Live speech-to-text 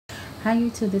Hi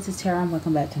YouTube, this is Tara and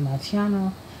welcome back to my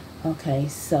channel. Okay,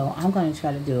 so I'm going to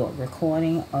try to do a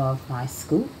recording of my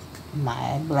scoop,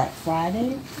 my Black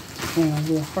Friday. And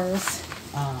we'll first,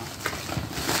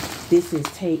 this is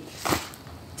take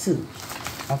 2.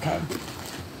 Okay,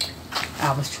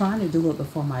 I was trying to do it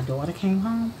before my daughter came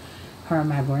home, her and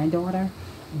my granddaughter,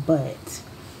 but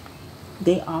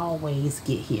they always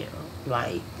get here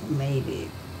like maybe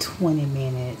 20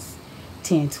 minutes,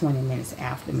 10-20 minutes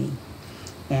after me.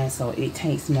 And so it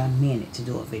takes me a minute to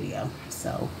do a video.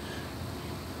 So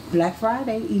Black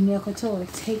Friday, Enailcouture,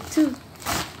 take 2.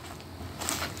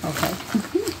 Okay.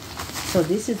 So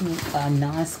this is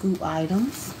non-scoop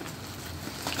items.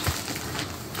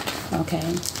 Okay.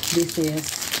 This is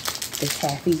the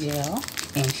taffy gel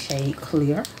in shade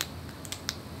clear.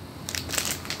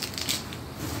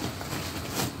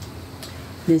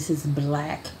 This is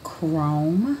black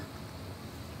chrome.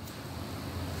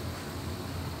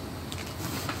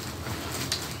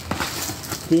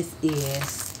 This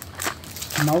is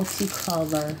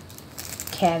multicolor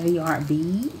caviar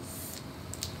beads.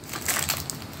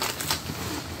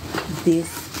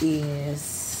 This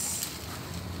is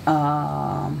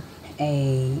a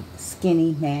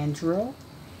skinny mandrel,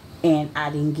 and I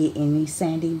didn't get any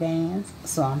sanding bands,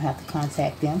 so I'm gonna have to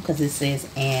contact them because it says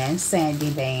and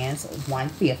sanding bands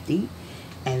 150,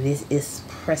 and this is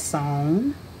press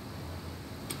on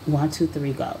 1 2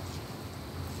 3 go.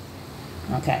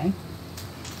 Okay.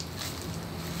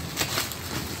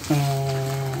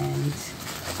 And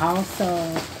also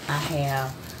I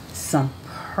have some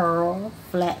pearl,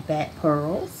 flat back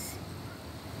pearls.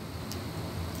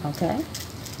 Okay,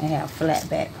 I have flat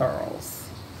back pearls.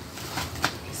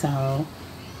 So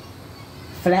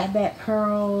flat back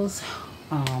pearls,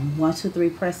 1 2 3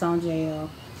 press on gel,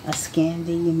 a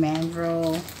Scandi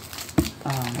mandrel,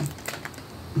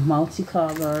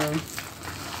 multicolor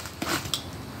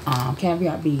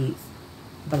caviar beads,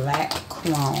 black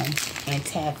chrome, and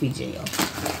taffy gel,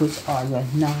 which are your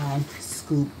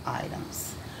non-scoop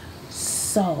items.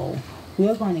 So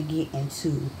we're going to get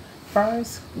into,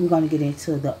 first we're going to get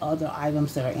into the other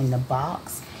items that are in the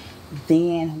box.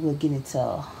 Then we'll get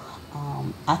into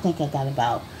I think I got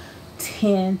about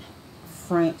 10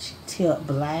 French tip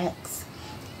blacks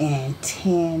and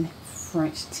 10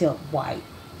 French tip white.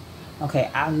 Okay,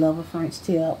 I love a French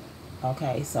tip.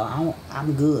 Okay, so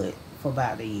I'm good for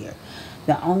about a year.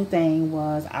 The only thing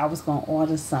was I was going to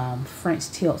order some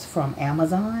French tips from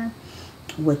Amazon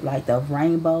with like the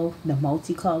rainbow, the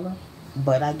multicolor.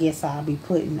 But I guess I'll be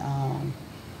putting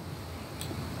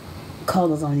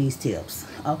colors on these tips.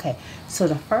 Okay, so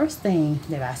the first thing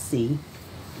that I see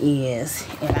is,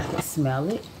 and I can smell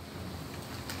it,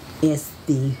 is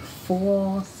the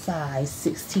full size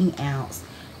 16 ounce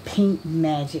Pink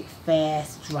Magic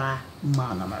Fast Dry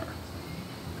Monomer.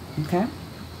 Okay.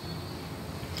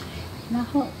 Now,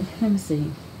 let me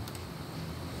see.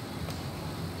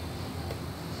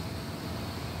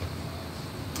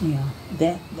 Yeah,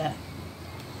 that.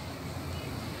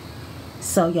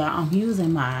 So, y'all, I'm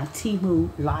using my Temu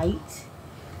light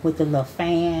with the little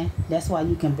fan. That's why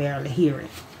you can barely hear it.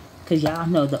 Because y'all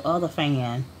know the other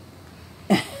fan,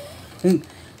 you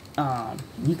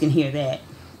can hear that,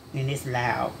 and it's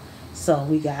loud. So,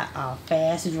 we got our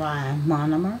fast drying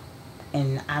monomer.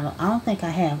 And I don't think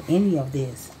I have any of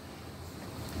this.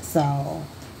 So,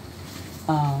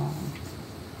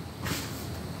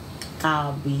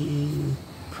 I'll be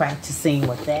practicing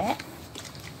with that.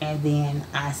 And then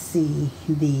I see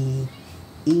the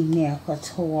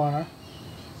Enailcouture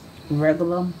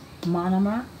regular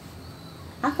monomer.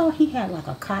 I thought he had like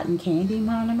a cotton candy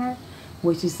monomer,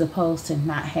 which is supposed to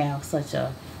not have such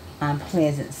a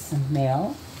unpleasant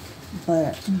smell.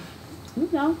 But, you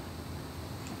know,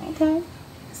 okay.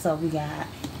 So we got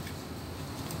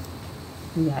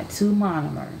 2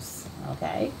 monomers,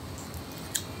 okay?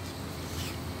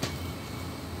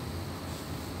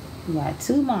 We got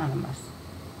 2 monomers.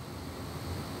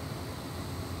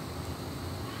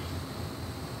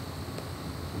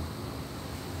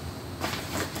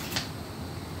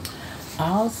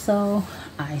 Also,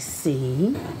 I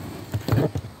see,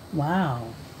 wow,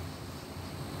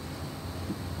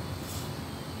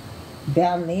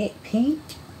 Ballet Pink.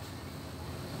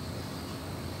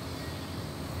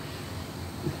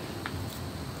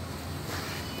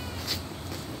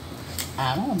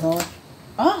 I don't know.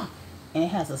 Oh, and it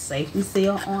has a safety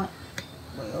seal on it.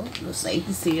 Well, the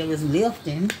safety seal is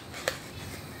lifting.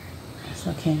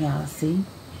 So can y'all see?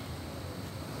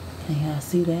 Can y'all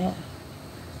see that?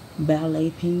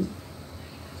 Ballet Pink.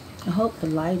 I hope the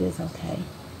light is okay.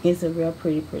 It's a real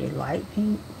pretty light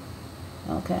pink.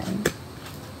 Okay.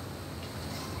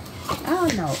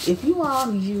 don't know. If you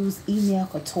all use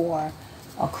Enailcouture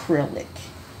acrylic,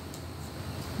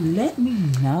 let me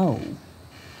know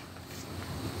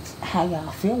how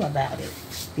y'all feel about it.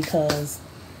 Because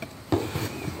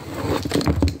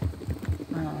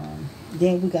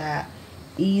then we got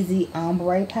Easy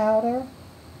Ombre Powder.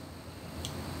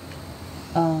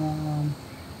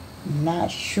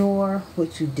 Not sure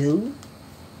what you do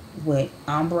with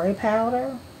ombre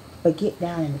powder, but get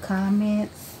down in the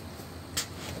comments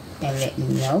and let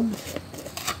me know.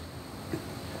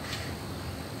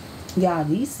 Y'all,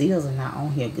 these seals are not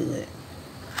on here good.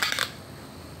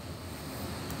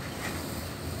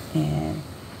 And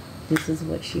this is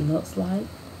what she looks like.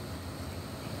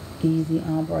 Easy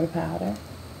ombre powder.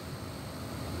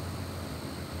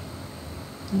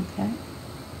 Okay.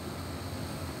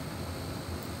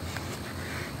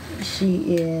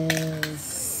 She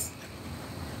is,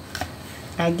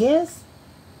 I guess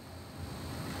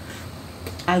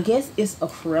it's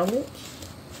acrylic,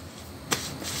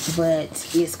 but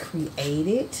it's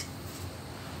created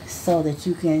so that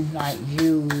you can like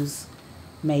use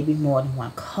maybe more than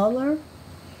one color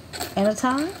at a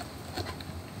time.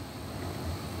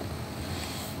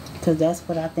 Because that's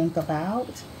what I think about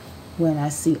when I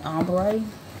see ombre,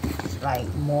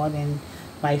 like more than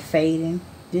like fading.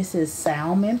 This is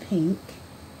salmon pink.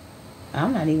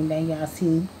 I'm not even letting y'all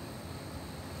see.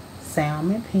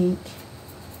 Salmon pink.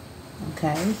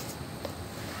 Okay.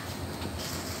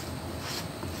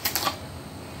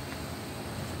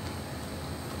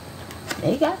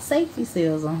 They got safety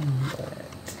seals on them, but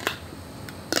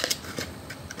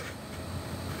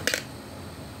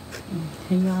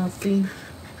can y'all see?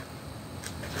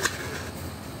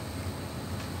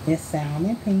 It's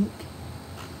salmon pink.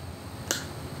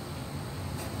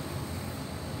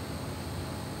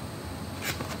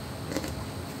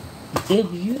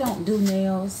 If you don't do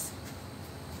nails,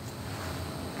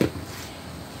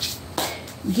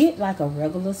 get like a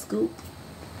regular scoop,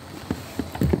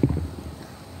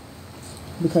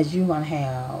 because you're going to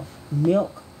have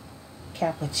milk,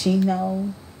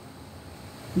 cappuccino.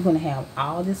 You're going to have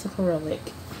all this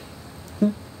acrylic.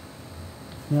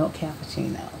 Milk,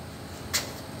 cappuccino.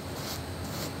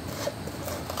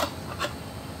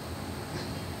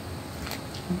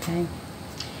 Okay.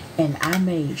 And I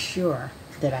made sure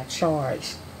that I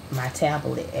charged my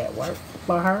tablet at work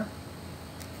for her.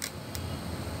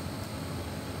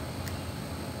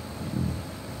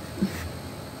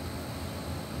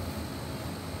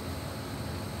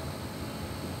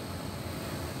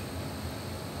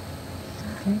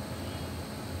 Okay.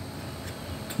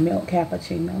 Milk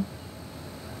cappuccino.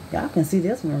 Y'all can see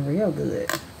this one real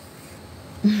good.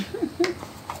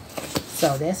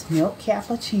 So that's milk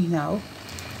cappuccino.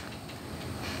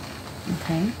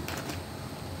 Okay.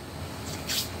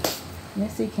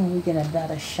 Let's see, can we get a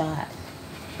better shot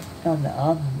of the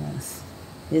other ones?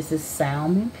 This is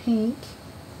salmon pink.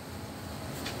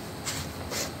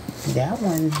 That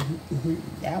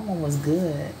one was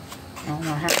good. I don't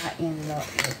know how I ended up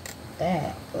with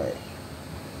that, but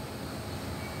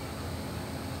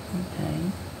okay.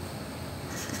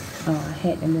 Oh, I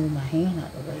had to move my hand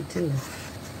out the way too.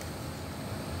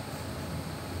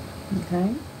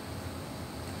 Okay.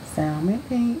 Salmon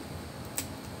pink.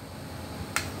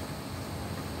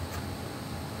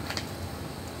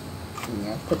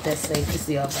 Yeah, put that safety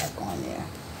seal back on there.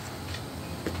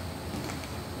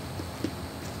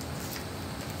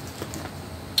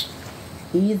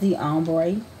 Easy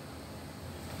ombre.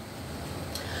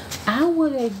 I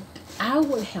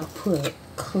would have put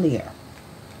clear.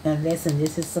 Unless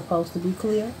this is supposed to be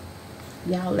clear.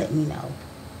 Y'all let me know,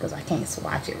 because I can't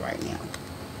swatch it right now.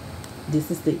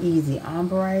 This is the Easy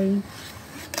Ombre.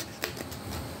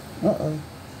 Uh-oh.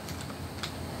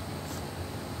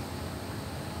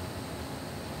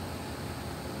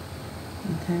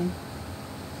 Okay.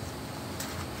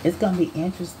 It's going to be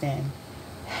interesting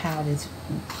how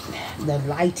the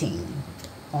lighting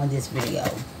on this video.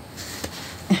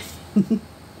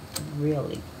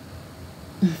 Really.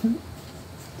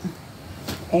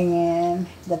 And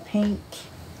the pink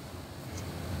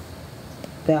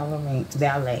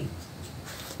ballet.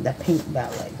 The pink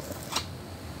ballet.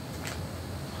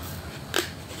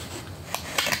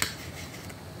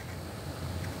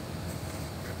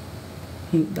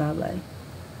 Pink ballet.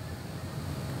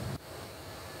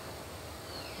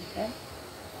 Okay.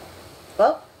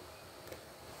 Well,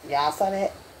 y'all saw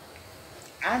that?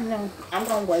 I know I'm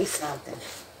gonna waste something.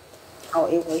 Oh,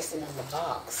 it wasted on the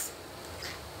box.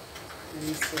 Let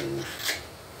me see.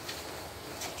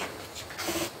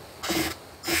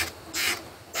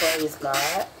 Praise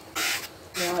God.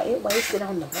 Well, it wasted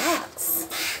on the box.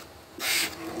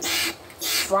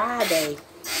 Friday,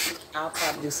 I'll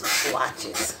probably do some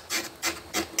swatches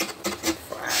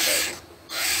Friday.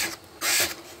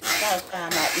 I gotta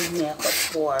find my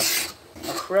Enailcouture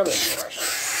acrylic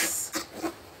brushes.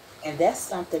 And that's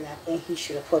something I think he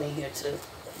should have put in here too.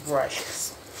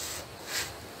 Brushes.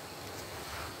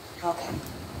 Okay.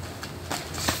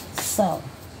 So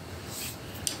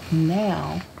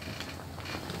now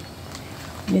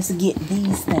let's get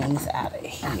these things out of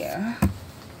here.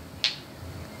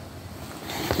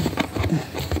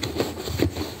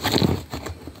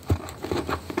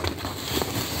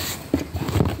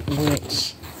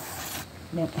 Which,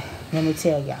 let me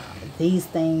tell y'all, these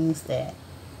things that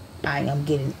I am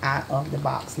getting out of the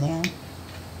box now,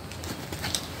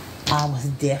 I was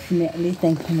definitely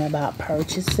thinking about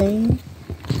purchasing.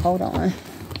 Hold on.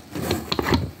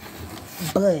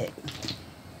 But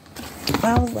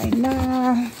I was like,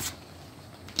 nah.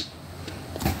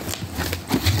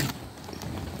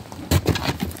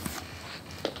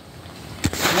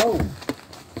 Whoa.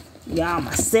 Y'all,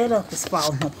 my setup is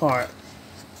falling apart.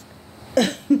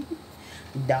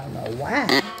 Don't know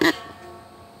why.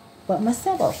 But my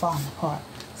setup falling apart.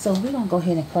 So we're going to go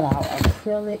ahead and put our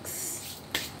acrylics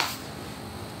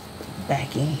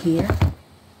back in here.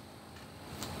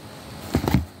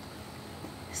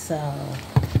 So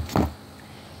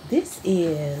this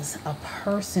is a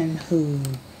person who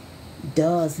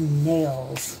does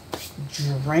nails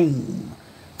dream,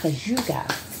 because you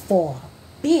got 4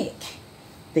 big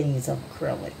things of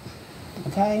acrylic.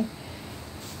 Okay,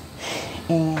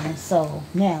 and so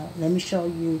now let me show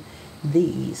you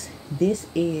these. This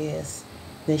is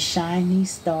the Shiny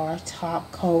Star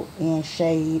Top Coat in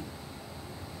shade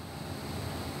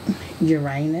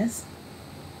Uranus.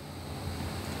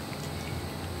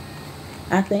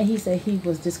 I think he said he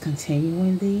was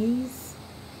discontinuing these.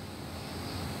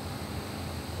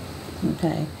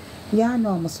 Okay. Y'all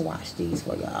know I'm going to swatch these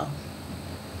for y'all.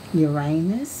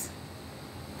 Uranus.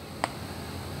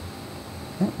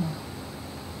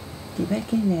 Get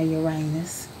back in there,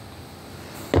 Uranus.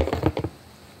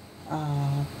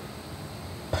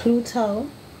 Pluto.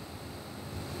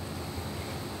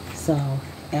 So,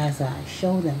 as I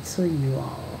show them to you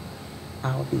all,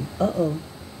 I will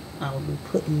be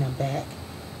putting them back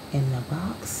in the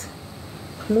box.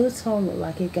 Pluto look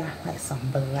like it got like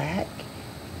some black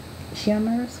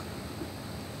shimmers.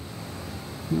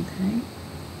 Okay.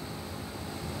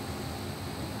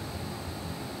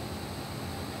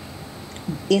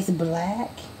 It's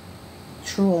black,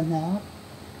 true enough,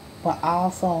 but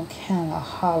also kind of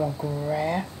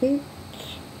holographic,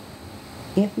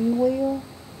 if you will.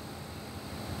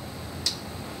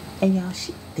 And y'all,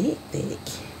 she thick.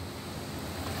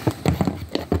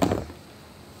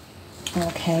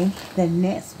 Okay, the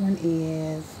next one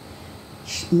is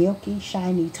Milky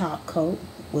Shiny Top Coat,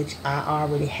 which I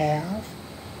already have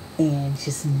and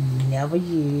just never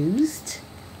used.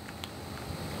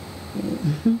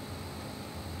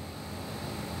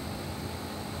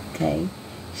 Okay,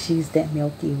 she's that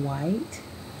milky white.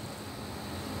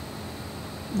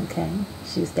 Okay,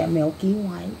 she's that milky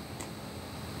white.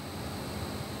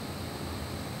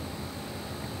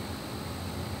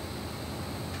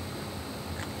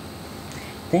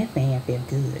 That fan feel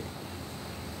good.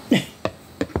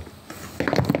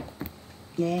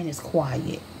 And it's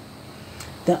quiet.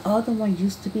 The other one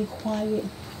used to be quiet,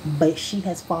 but she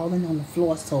has fallen on the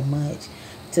floor so much.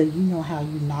 So you know how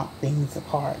you knock things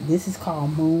apart. This is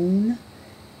called Moon.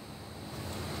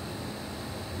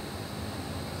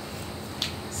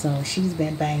 So she's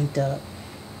been banged up.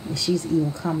 And she's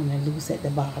even coming loose at the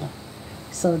bottom.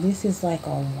 So this is like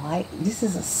a white. This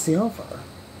is a silver.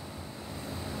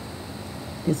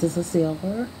 This is a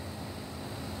silver.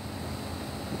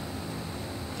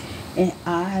 And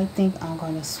I think I'm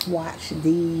going to swatch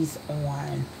these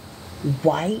on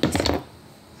white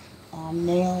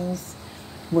nails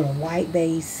with a white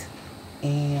base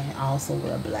and also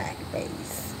with a black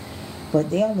base. But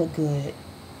they'll look good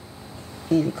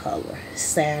any color.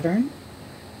 Saturn.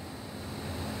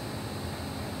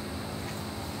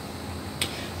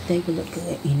 They will look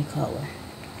good any color.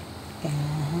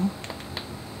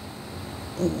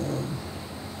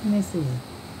 Let me see.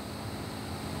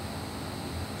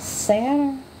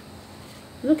 Saturn.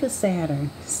 Look at Saturn.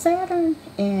 Saturn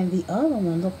and the other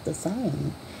one look the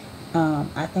same.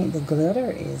 I think the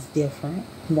glitter is different.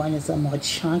 One is a more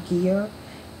chunkier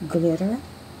glitter.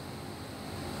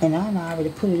 And I already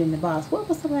put it in the box. What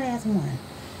was the last one?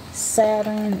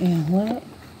 Saturn and what?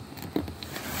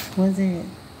 Was it?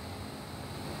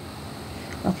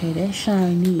 Okay, that's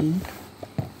shiny.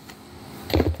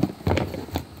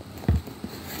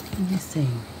 Let's see.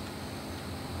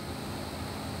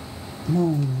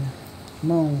 Moon.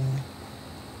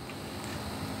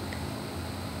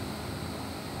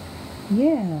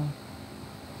 Yeah.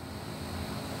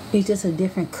 It's just a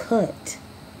different cut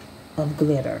of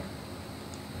glitter.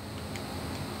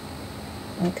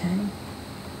 Okay.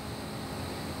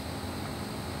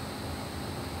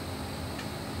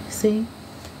 See?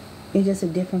 It's just a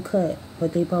different cut,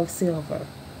 but they both silver.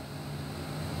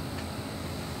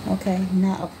 Okay,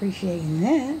 not appreciating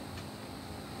that.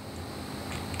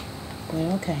 But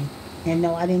okay. And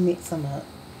no, I didn't mix them up.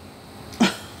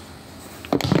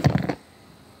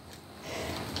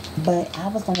 But I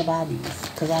was gonna buy these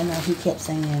because I know he kept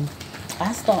saying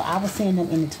I was seeing them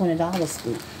in the $20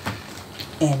 scoop.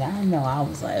 And I know I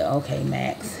was like, okay,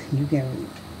 Max, you can,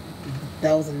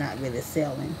 those are not really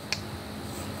selling.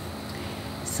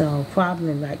 So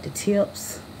probably like the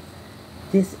tips.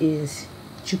 This is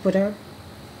Jupiter.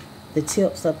 The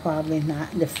tips are probably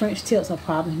not, the French tips are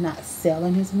probably not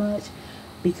selling as much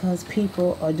because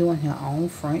people are doing their own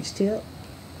French tip.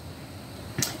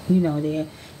 You know,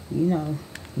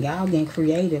 y'all getting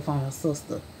creative on a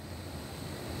sister.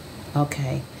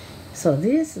 Okay, so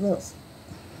this looks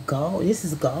gold. This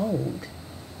is gold.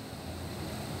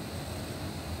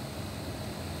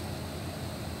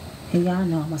 And y'all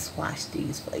know I'm gonna swatch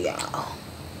these for y'all.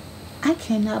 I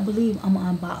cannot believe I'm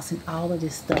unboxing all of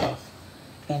this stuff.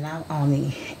 And I'm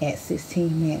only at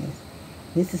 16 minutes.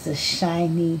 This is a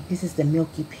shiny, this is the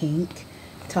milky pink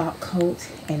top coat.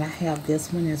 And I have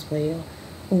this one as well.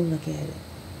 Oh, look at it.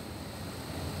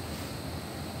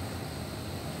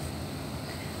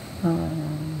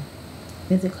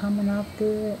 Is it coming off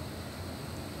good?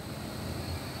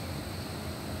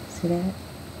 See that?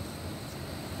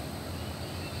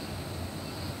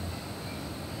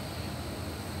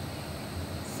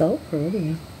 So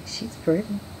pretty. She's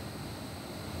pretty.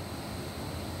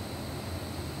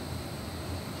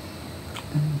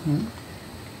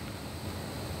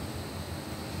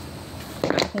 I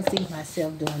can see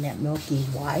myself doing that milky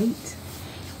white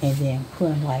and then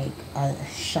putting like a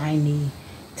shiny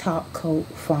top coat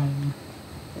from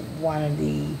one of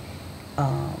the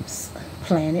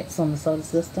planets on the solar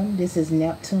system. This is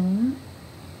Neptune.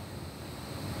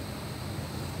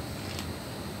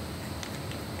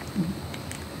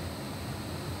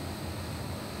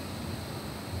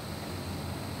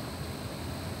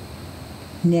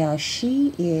 Now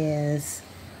she is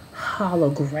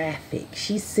holographic.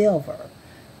 She's silver,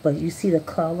 but you see the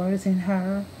colors in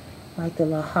her, like the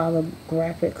little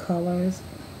holographic colors.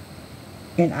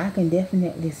 And I can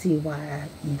definitely see why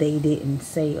they didn't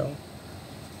sell,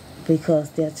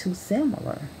 because they're too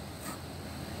similar.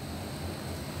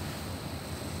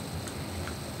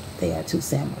 They are too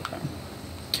similar.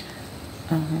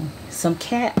 Some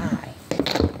cat eye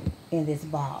in this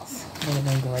box would have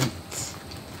been great.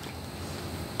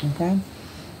 Okay.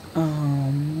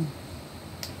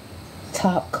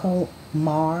 Top coat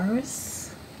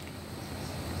Mars.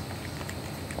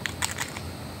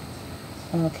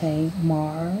 Okay,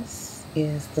 Mars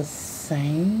is the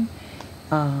same.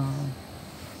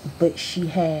 But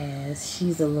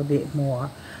she's a little bit more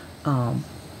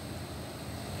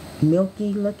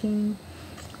milky looking,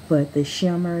 but the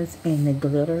shimmers and the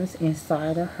glitters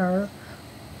inside of her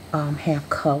have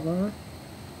color.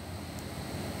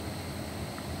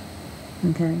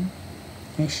 Okay,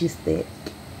 and she's thick.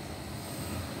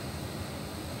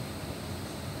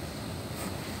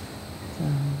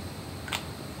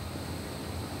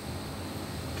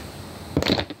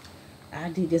 I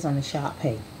did this on the shop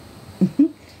page.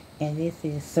 And this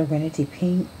is Serenity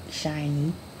Pink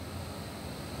Shiny.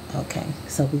 Okay,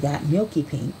 so we got Milky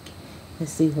Pink.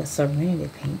 Let's see what Serenity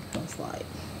Pink looks like.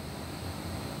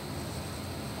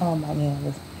 Oh,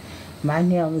 my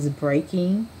nail is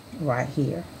breaking right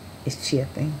here. It's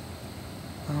chipping.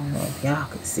 I don't know if y'all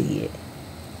could see it.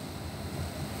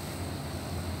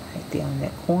 Right there on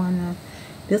that corner.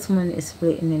 This one is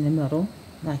splitting in the middle,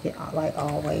 like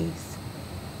always.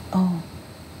 Oh,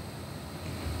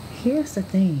 here's the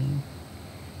thing.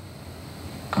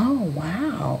 Oh,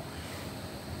 wow.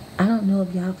 I don't know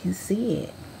if y'all can see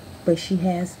it, but she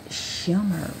has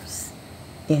shimmers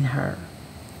in her.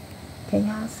 Can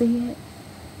y'all see it?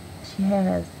 She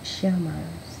has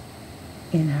shimmers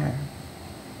in her,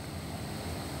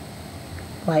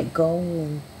 like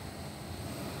gold.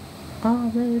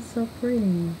 Oh, that is so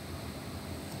pretty.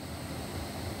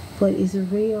 But it's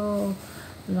real,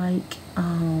 like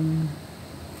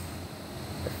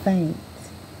faint.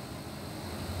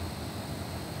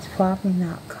 It's probably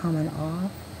not coming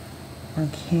off on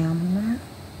camera,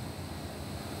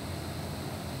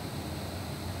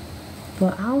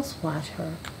 but I'll swatch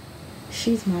her.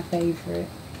 She's my favorite.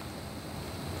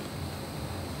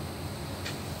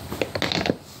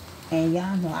 And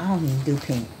y'all know I don't even do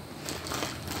pink.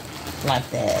 like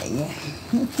that. Yeah.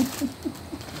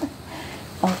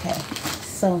 Okay,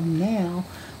 so now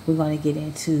we're going to get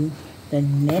into the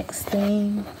next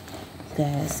thing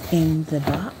that's in the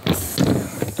box.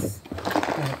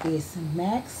 That is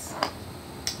Max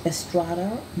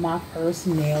Estrada, my first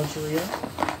nail drill.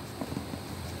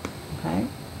 Okay,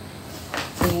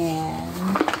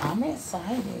 and I'm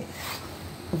excited.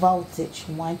 Voltage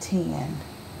 110,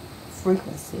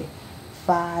 frequency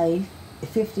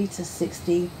 50 to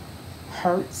 60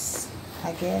 hertz,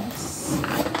 I guess.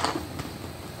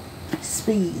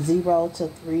 Speed 0 to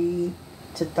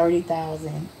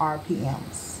 30,000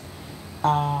 RPMs.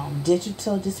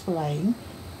 Digital display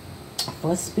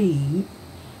for speed,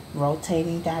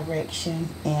 rotating direction,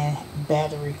 and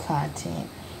battery content.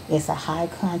 It's a high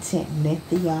content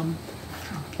lithium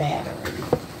battery.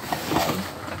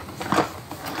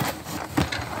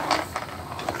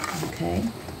 Okay,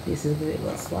 this is what it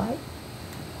looks like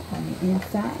on the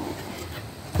inside.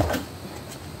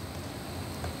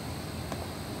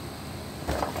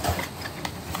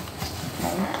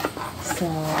 So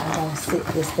I'm going to sit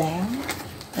this down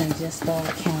and just start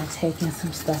kind of taking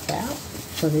some stuff out.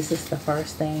 So this is the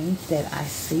first thing that I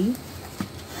see,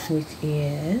 which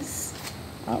is,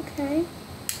 okay,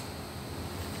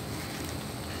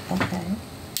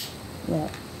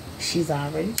 look, she's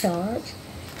already charged.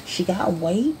 She got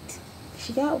weight.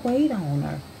 She got weight on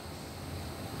her.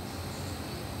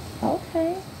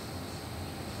 Okay.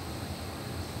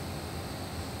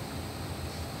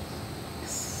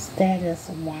 Status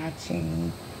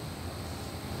watching.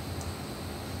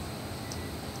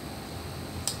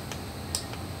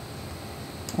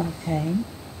 Okay.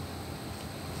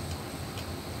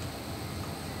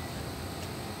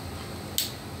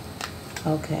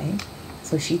 Okay.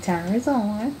 So she turns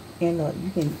on, and look,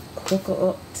 you can hook her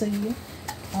up to you.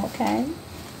 Okay.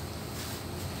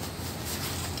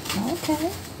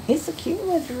 Okay. It's a cute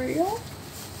little drill.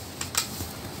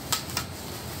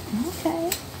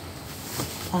 Okay.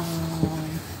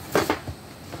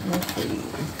 Let's see.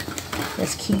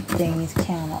 Let's keep things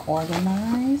kind of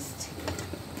organized.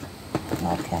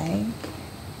 Okay.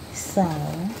 So,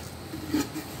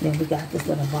 then we got this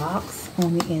little box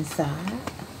on the inside.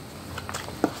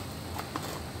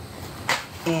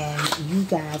 And you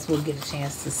guys will get a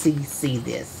chance to see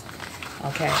this.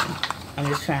 Okay. I'm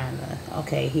just trying to,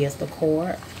 okay, here's the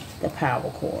cord, the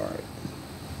power cord.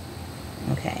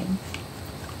 Okay.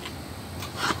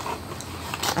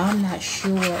 I'm not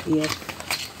sure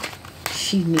if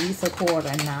she needs a cord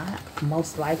or not.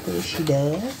 Most likely she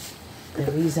does.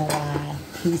 The reason why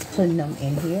he's putting them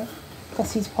in here,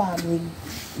 because he's probably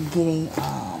getting,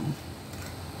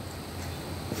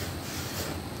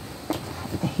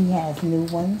 he has new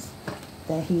ones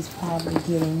that he's probably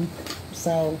getting.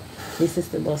 So this is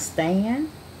the little stand.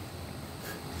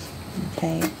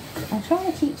 Okay. I'm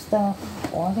trying to keep stuff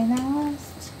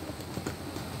organized.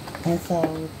 And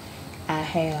so I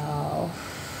have,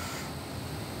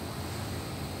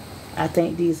 I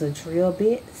think these are drill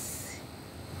bits.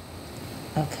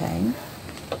 Okay.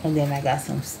 And then I got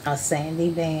a sandy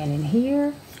band in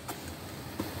here.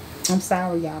 I'm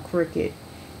sorry, y'all, crooked.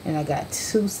 And I got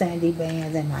 2 sandy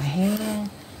bands in my hand.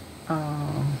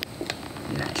 I'm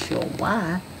not sure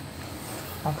why.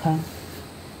 Okay.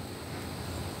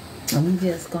 And we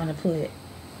just gonna put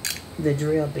the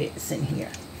drill bits in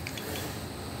here.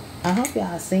 I hope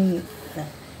y'all seen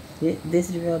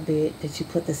this drill bit that you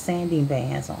put the sanding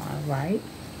bands on, right?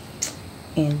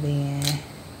 And then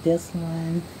this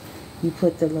one, you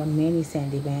put the little mini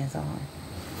sandy bands on.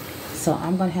 So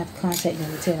I'm gonna have to contact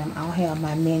them and tell them I'll have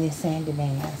my mini sandy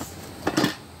bands.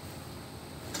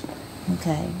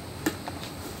 Okay.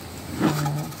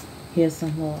 Here's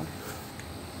some more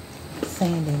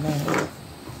sandy bands.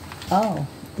 Oh,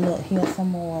 look, here's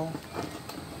some more.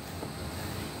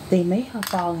 They may have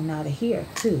fallen out of here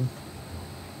too.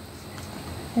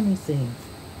 Let me see.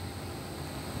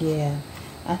 Yeah,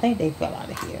 I think they fell out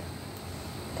of here.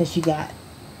 Because you got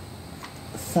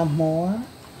some more.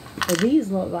 But these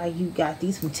look like you got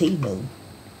these from Temu.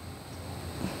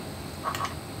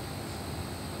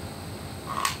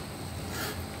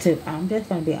 I'm just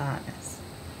going to be honest.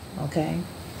 Okay?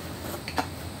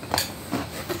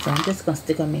 So I'm just going to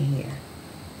stick them in here.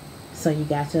 So you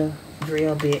got your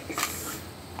drill bits.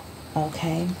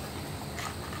 Okay?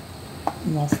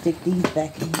 I'm going to stick these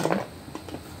back in here.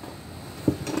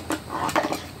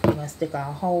 I'm going to stick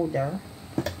our holder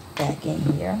back in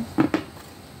here.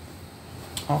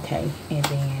 Okay, and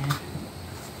then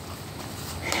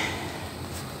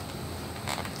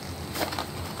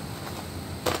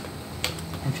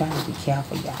I'm trying to be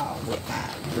careful, y'all, with my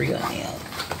real nails.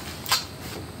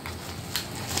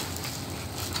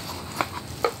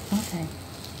 Okay.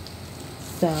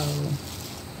 So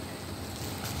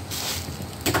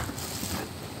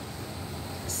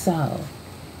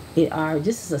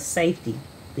this is a safety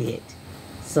bit.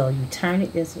 So you turn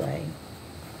it this way.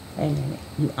 Wait a minute.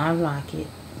 You unlock it.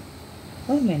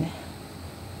 Wait a minute.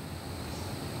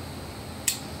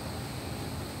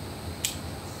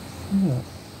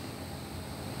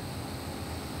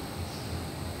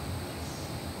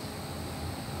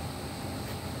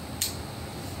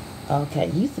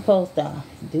 Okay, you're supposed to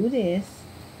do this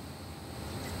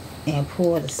and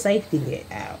pull the safety bit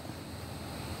out.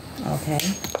 Okay,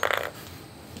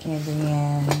 and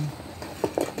then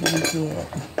you get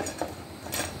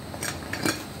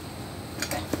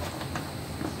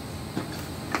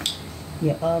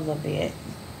your other bit,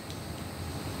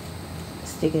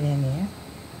 stick it in there.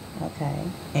 Okay,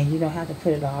 and you don't have to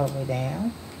put it all the way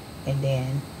down, and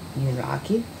then you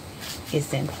lock it.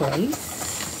 It's in place.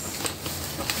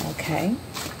 Okay,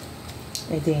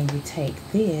 and then you take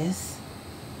this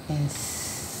and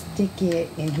stick it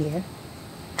in here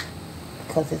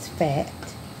because it's fat.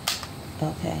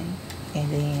 Okay,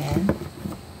 and then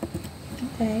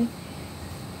okay,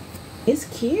 it's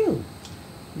cute.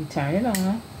 You turn it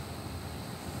on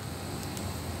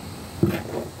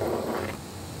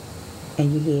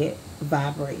and you hear it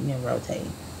vibrating and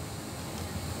rotating.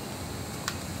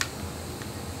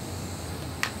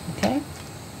 Okay.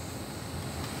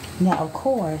 Now, of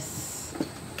course,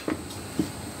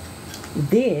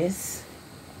 this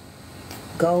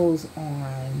goes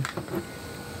on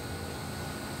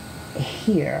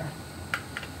here.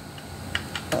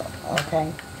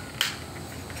 Okay.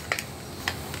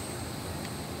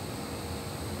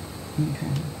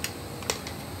 Okay.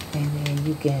 And then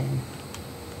you can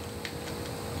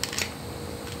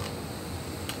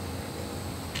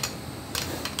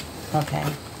okay.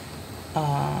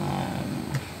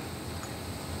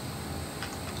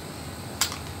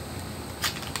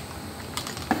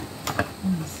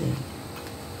 Let me see.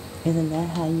 Isn't that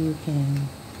how you can,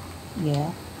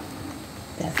 yeah,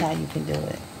 that's how you can do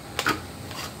it.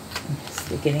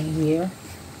 Stick it in here,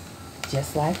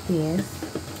 just like this.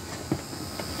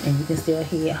 And you can still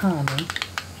hear it humming,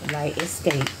 like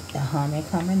Escape, the humming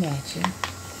coming at you.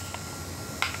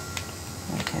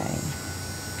 Okay.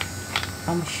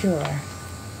 I'm sure.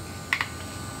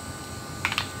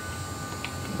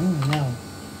 Oh no.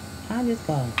 How this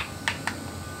go?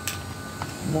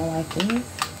 Go like this?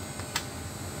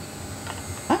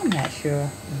 I'm not sure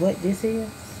what this is,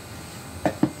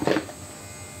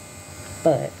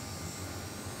 but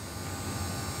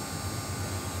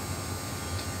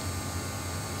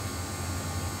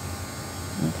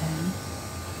okay.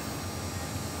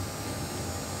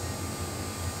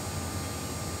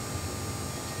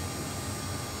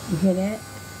 You hear that?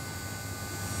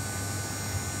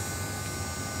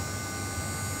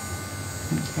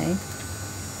 Okay.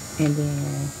 And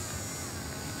then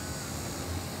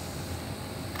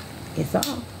it's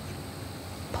off.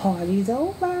 Party's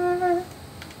over.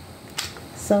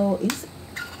 So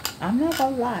I'm not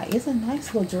gonna lie, it's a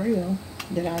nice little drill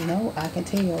that I know I can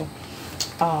tell.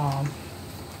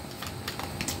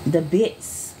 The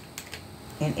bits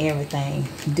and everything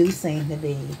do seem to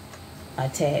be a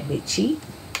tad bit cheap.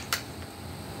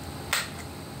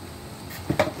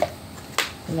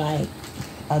 Like,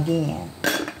 again,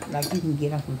 like you can get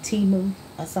them from Temu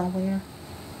or somewhere.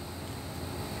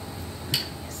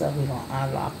 So we're gonna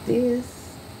unlock this.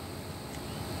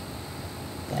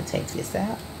 Gotta take this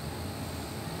out.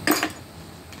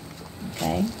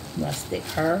 Okay, I'm gonna stick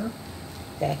her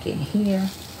back in here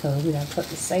because we're gonna put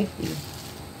the safety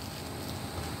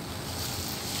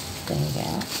thing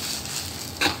out.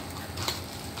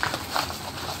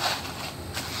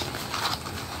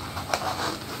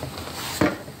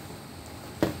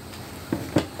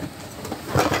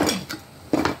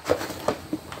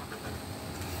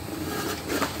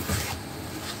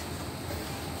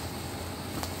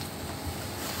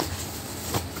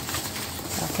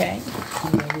 Okay,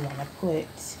 and then we're gonna put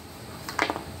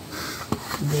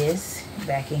this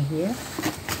back in here.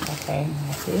 Okay,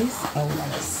 like this, and we're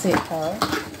gonna sit her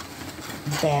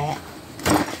back.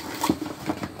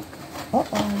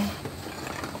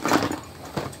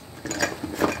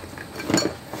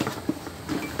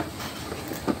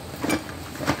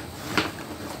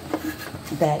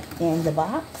 Back in the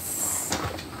box.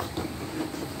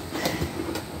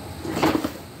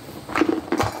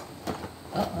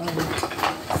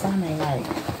 Something ain't right.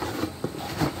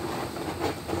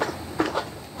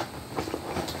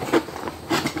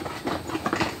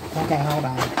 Okay, hold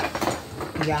on.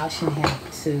 Y'all shouldn't have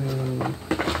to.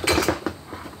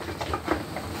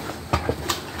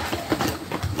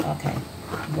 Okay,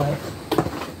 what?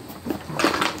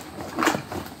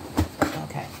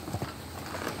 Okay.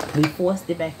 We forced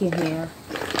it back in here.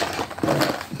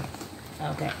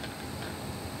 Okay.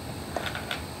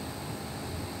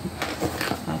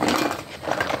 Okay.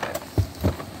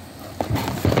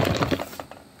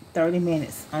 30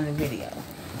 minutes on the video.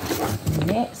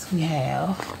 Next we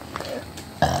have,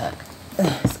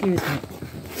 excuse me.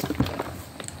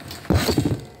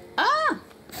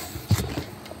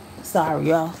 Sorry,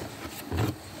 y'all.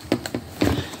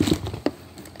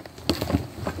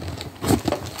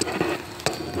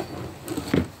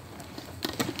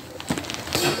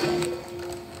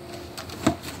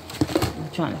 I'm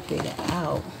trying to figure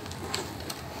out.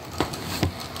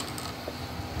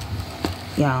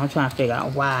 Yeah, I'm trying to figure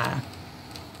out why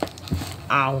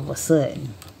all of a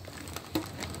sudden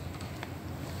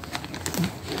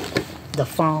the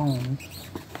phone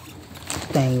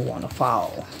thing want to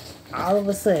fall. All of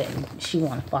a sudden she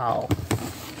want to fall.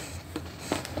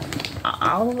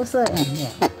 All of a sudden,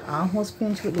 yeah, I almost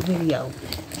finished with the video.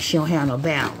 She don't have no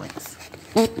balance.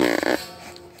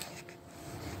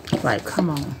 Like, come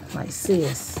on, like,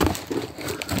 sis,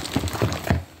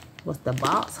 was the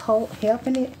box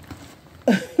helping it?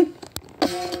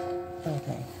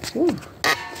 Okay. Whew.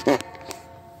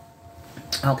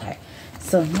 Okay,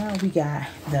 so now we got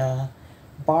the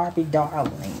Barbie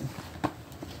Darling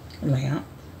lamp,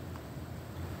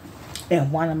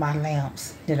 and one of my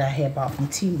lamps that I had bought from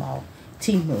Temu,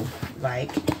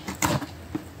 like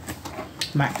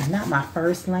not my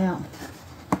first lamp.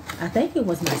 I think it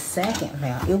was my second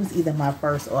lamp. It was either my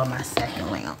first or my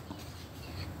second lamp.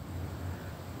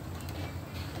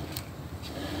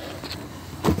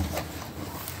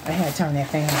 I had to turn that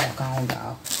fan back on,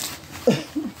 y'all.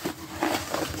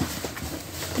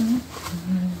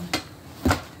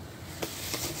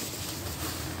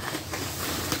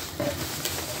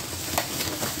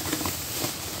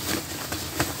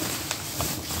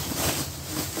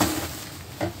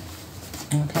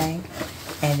 Okay,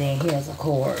 and then here's a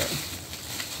cord.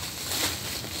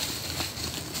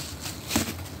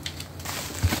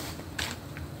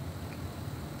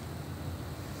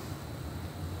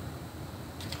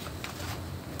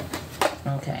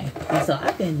 Okay, and so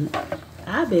I've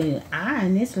been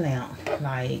eyeing this lamp,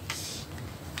 like,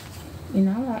 you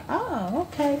know, like, oh,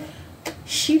 okay.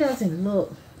 She doesn't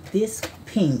look this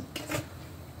pink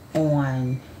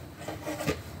on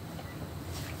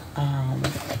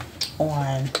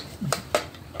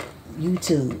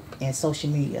YouTube and social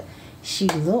media. She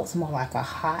looks more like a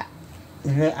hot,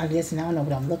 I guess, I don't know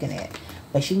what I'm looking at,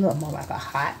 but she looks more like a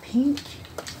hot pink,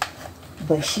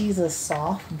 but she's a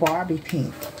soft Barbie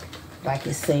pink, like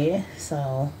it said.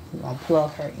 So we're gonna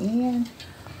plug her in.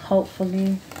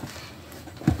 Hopefully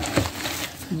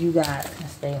you guys can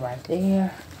stay right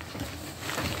there.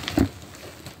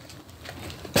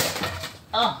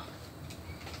 Oh,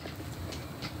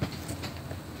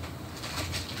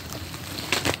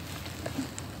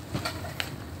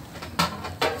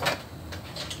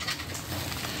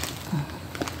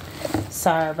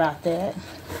 sorry about that.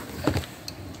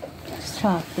 Just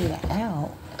trying to figure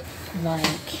out, like,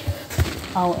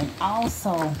 oh, and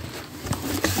also,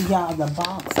 y'all, the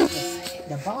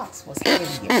box was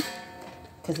heavier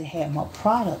because it had more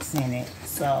products in it,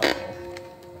 so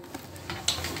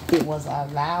it was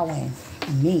allowing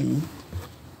me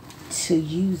to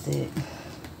use it.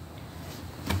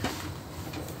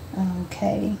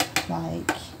 Okay,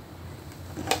 like,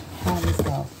 how does it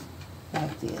go?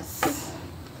 Like this.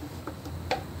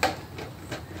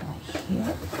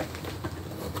 Here,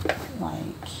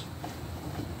 like,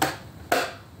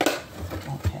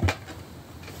 okay,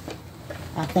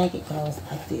 I think it goes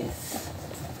like this.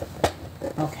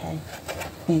 Okay,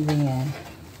 and then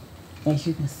as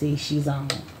you can see, she's on.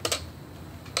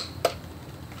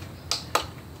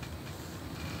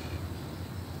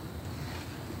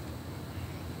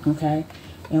 Okay,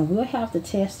 and we'll have to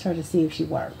test her to see if she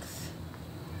works.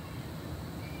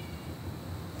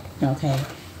 Okay,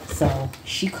 so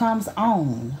she comes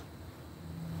on.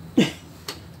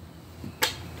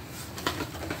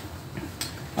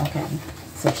 Okay,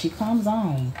 so she comes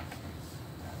on,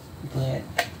 but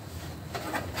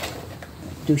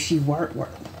do she work?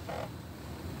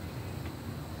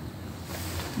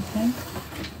 Okay,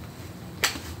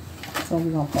 so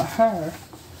we're gonna put her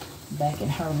back in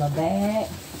her little bag.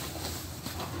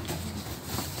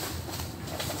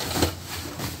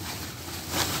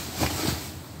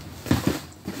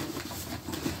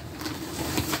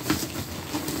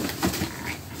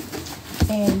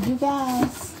 And you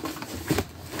guys,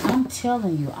 I'm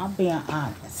telling you, I'm being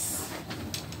honest.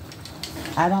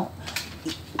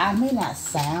 I may not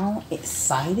sound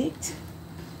excited,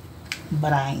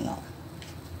 but I am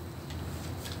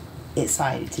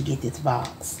excited to get this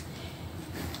box.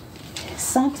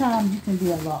 sometimes you can be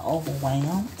a little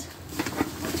overwhelmed,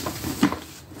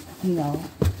 you know,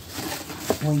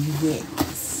 when you get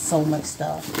so much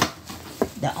stuff.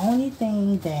 The only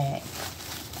thing that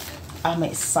I'm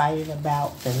excited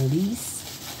about the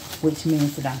least, which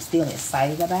means that I'm still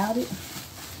excited about it,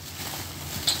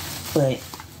 but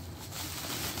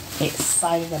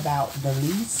excited about the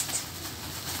least,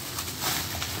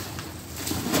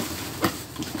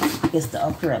 is the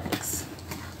acrylics.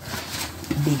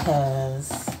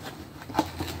 Because